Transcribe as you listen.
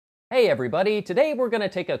Hey everybody, today we're going to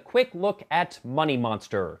take a quick look at Money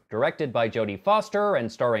Monster, directed by Jodie Foster and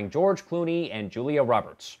starring George Clooney and Julia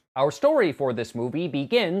Roberts. Our story for this movie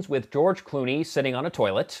begins with George Clooney sitting on a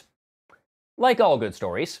toilet, like all good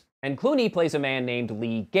stories, and Clooney plays a man named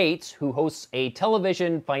Lee Gates who hosts a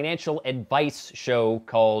television financial advice show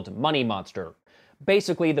called Money Monster,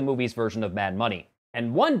 basically the movie's version of Mad Money.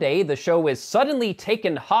 And one day, the show is suddenly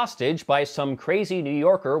taken hostage by some crazy New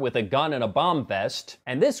Yorker with a gun and a bomb vest.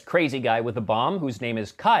 And this crazy guy with a bomb, whose name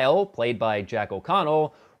is Kyle, played by Jack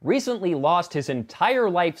O'Connell, recently lost his entire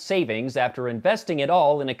life savings after investing it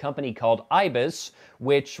all in a company called Ibis,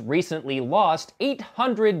 which recently lost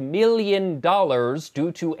 $800 million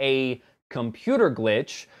due to a computer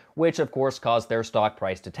glitch, which of course caused their stock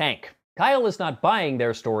price to tank. Kyle is not buying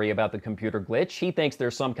their story about the computer glitch. He thinks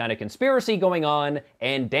there's some kind of conspiracy going on,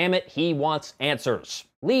 and damn it, he wants answers.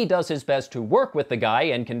 Lee does his best to work with the guy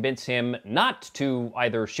and convince him not to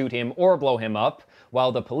either shoot him or blow him up,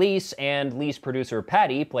 while the police and Lee's producer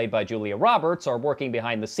Patty, played by Julia Roberts, are working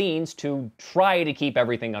behind the scenes to try to keep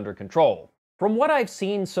everything under control. From what I've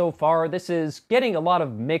seen so far, this is getting a lot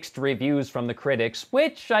of mixed reviews from the critics,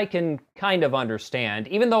 which I can kind of understand.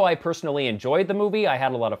 Even though I personally enjoyed the movie, I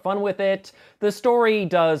had a lot of fun with it, the story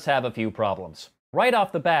does have a few problems. Right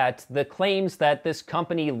off the bat, the claims that this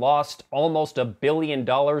company lost almost $1 billion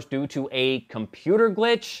due to a computer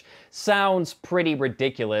glitch sounds pretty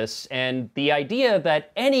ridiculous, and the idea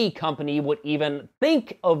that any company would even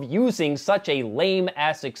think of using such a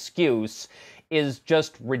lame-ass excuse is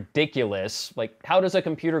just ridiculous. Like, how does a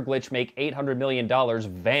computer glitch make $800 million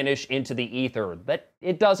vanish into the ether?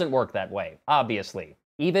 It doesn't work that way, obviously.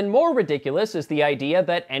 Even more ridiculous is the idea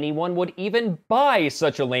that anyone would even buy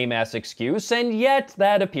such a lame-ass excuse, and yet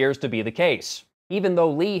that appears to be the case. Even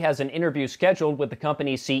though Lee has an interview scheduled with the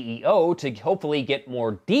company's CEO to hopefully get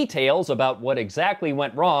more details about what exactly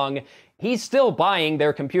went wrong, he's still buying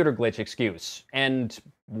their computer glitch excuse. And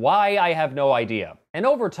why, I have no idea. And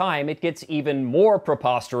over time, it gets even more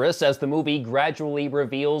preposterous as the movie gradually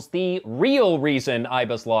reveals the real reason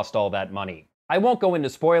Ibis lost all that money. I won't go into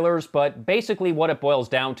spoilers, but basically what it boils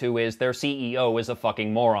down to is their CEO is a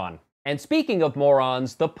fucking moron. And speaking of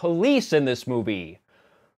morons, the police in this movie.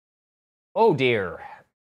 Oh dear.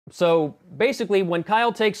 So basically, when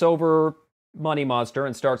Kyle takes over Money Monster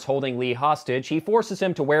and starts holding Lee hostage, he forces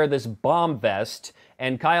him to wear this bomb vest,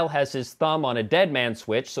 and Kyle has his thumb on a dead man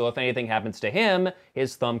switch, so if anything happens to him,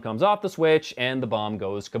 his thumb comes off the switch and the bomb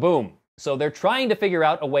goes kaboom. So they're trying to figure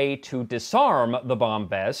out a way to disarm the bomb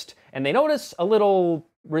vest, and they notice a little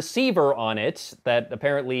receiver on it that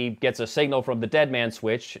apparently gets a signal from the dead man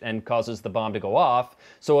switch and causes the bomb to go off.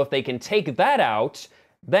 So if they can take that out,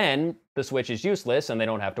 then the switch is useless and they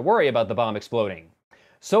don't have to worry about the bomb exploding.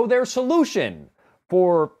 So their solution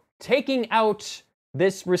for taking out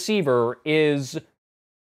this receiver is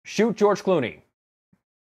shoot George Clooney.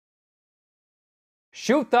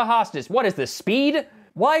 Shoot the hostage. What is this, Speed?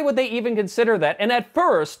 Why would they even consider that? And at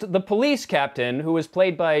first, the police captain, who is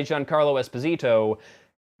played by Giancarlo Esposito,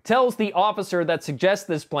 tells the officer that suggests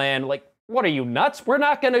this plan, like, what are you, nuts? We're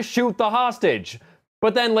not gonna shoot the hostage.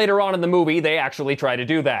 But then later on in the movie, they actually try to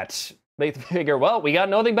do that. They figure, well, we got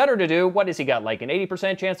nothing better to do. What has he got, like an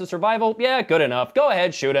 80% chance of survival? Yeah, good enough. Go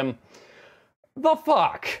ahead, shoot him. The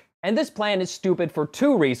fuck? And this plan is stupid for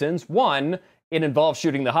two reasons. One, it involves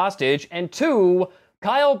shooting the hostage. And two,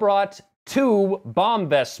 Kyle brought 2 bomb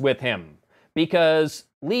vests with him. Because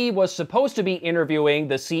Lee was supposed to be interviewing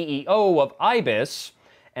the CEO of Ibis,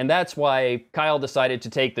 and that's why Kyle decided to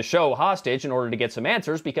take the show hostage in order to get some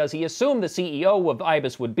answers, because he assumed the CEO of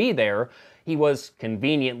Ibis would be there. He was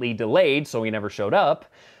conveniently delayed, so he never showed up.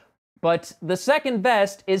 But the second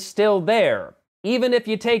vest is still there. Even if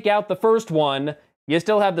you take out the first one, you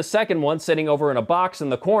still have the second one sitting over in a box in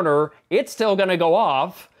the corner. It's still gonna go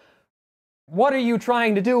off. What are you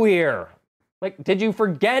trying to do here? Like, did you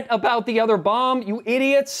forget about the other bomb, you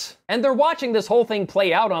idiots? And they're watching this whole thing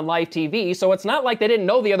play out on live TV, so it's not like they didn't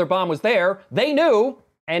know the other bomb was there. They knew.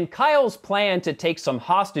 And Kyle's plan to take some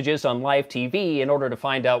hostages on live TV in order to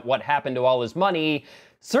find out what happened to all his money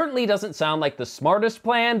certainly doesn't sound like the smartest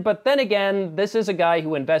plan, but then again, this is a guy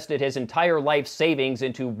who invested his entire life savings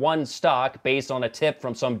into one stock based on a tip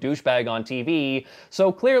from some douchebag on TV,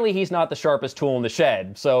 so clearly he's not the sharpest tool in the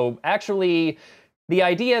shed. So actually, the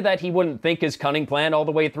idea that he wouldn't think his cunning plan all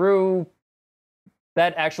the way through,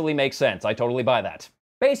 that actually makes sense. I totally buy that.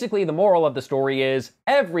 Basically, the moral of the story is,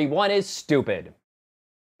 everyone is stupid.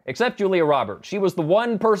 Except Julia Roberts. She was the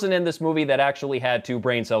one person in this movie that actually had 2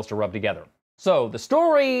 brain cells to rub together. So, the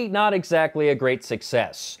story, not exactly a great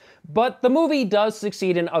success. But the movie does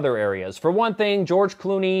succeed in other areas. For one thing, George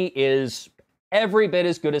Clooney is every bit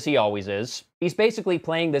as good as he always is. He's basically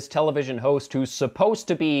playing this television host who's supposed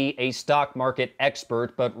to be a stock market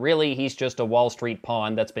expert, but really he's just a Wall Street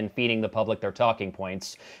pawn that's been feeding the public their talking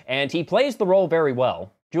points. And he plays the role very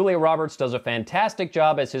well. Julia Roberts does a fantastic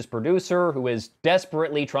job as his producer, who is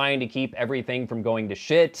desperately trying to keep everything from going to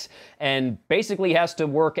shit, and basically has to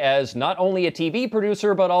work as not only a TV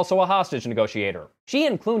producer, but also a hostage negotiator. She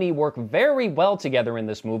and Clooney work very well together in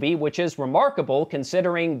this movie, which is remarkable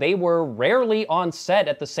considering they were rarely on set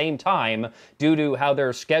at the same time due to how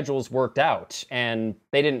their schedules worked out. And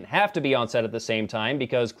they didn't have to be on set at the same time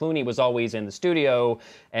because Clooney was always in the studio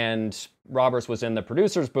and Roberts was in the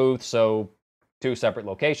producer's booth, so two separate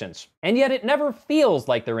locations. And yet it never feels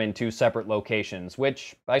like they're in two separate locations,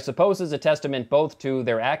 which I suppose is a testament both to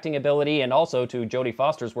their acting ability and also to Jodie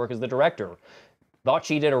Foster's work as the director. Thought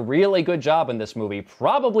she did a really good job in this movie,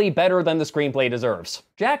 probably better than the screenplay deserves.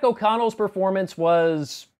 Jack O'Connell's performance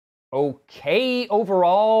was okay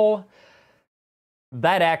overall.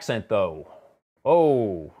 That accent, though.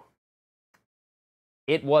 Oh.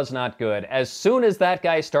 It was not good. As soon as that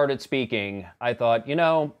guy started speaking, I thought, you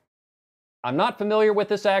know, I'm not familiar with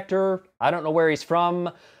this actor. I don't know where he's from,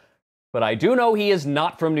 but I do know he is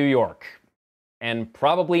not from New York. And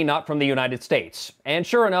probably not from the United States. And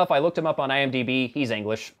sure enough, I looked him up on IMDb. He's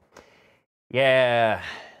English. Yeah,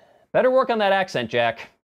 better work on that accent, Jack.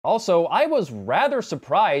 Also, I was rather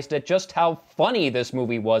surprised at just how funny this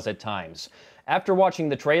movie was at times. After watching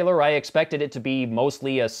the trailer, I expected it to be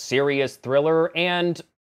mostly a serious thriller, and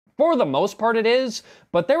for the most part it is,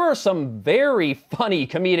 but there are some very funny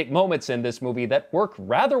comedic moments in this movie that work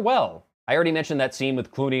rather well. I already mentioned that scene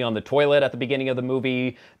with Clooney on the toilet at the beginning of the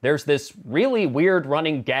movie. There's this really weird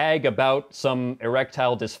running gag about some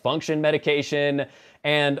erectile dysfunction medication.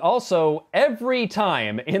 And also, every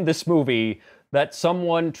time in this movie that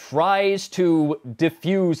someone tries to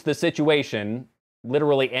diffuse the situation,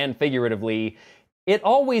 literally and figuratively, it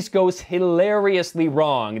always goes hilariously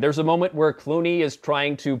wrong. There's a moment where Clooney is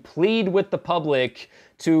trying to plead with the public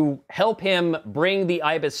to help him bring the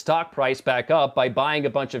IBIS stock price back up by buying a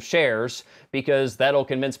bunch of shares, because that'll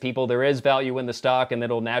convince people there is value in the stock and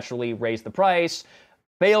it'll naturally raise the price.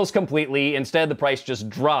 Fails completely. Instead, the price just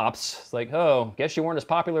drops. It's like, oh, guess you weren't as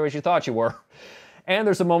popular as you thought you were. And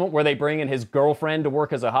there's a moment where they bring in his girlfriend to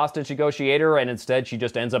work as a hostage negotiator, and instead she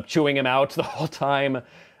just ends up chewing him out the whole time.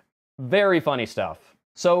 Very funny stuff.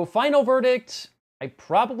 So, final verdict, I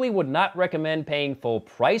probably would not recommend paying full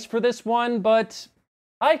price for this one, but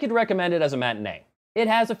I could recommend it as a matinee. It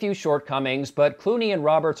has a few shortcomings, but Clooney and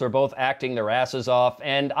Roberts are both acting their asses off,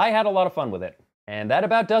 and I had a lot of fun with it. And that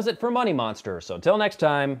about does it for Money Monster, so till next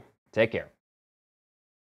time, take care.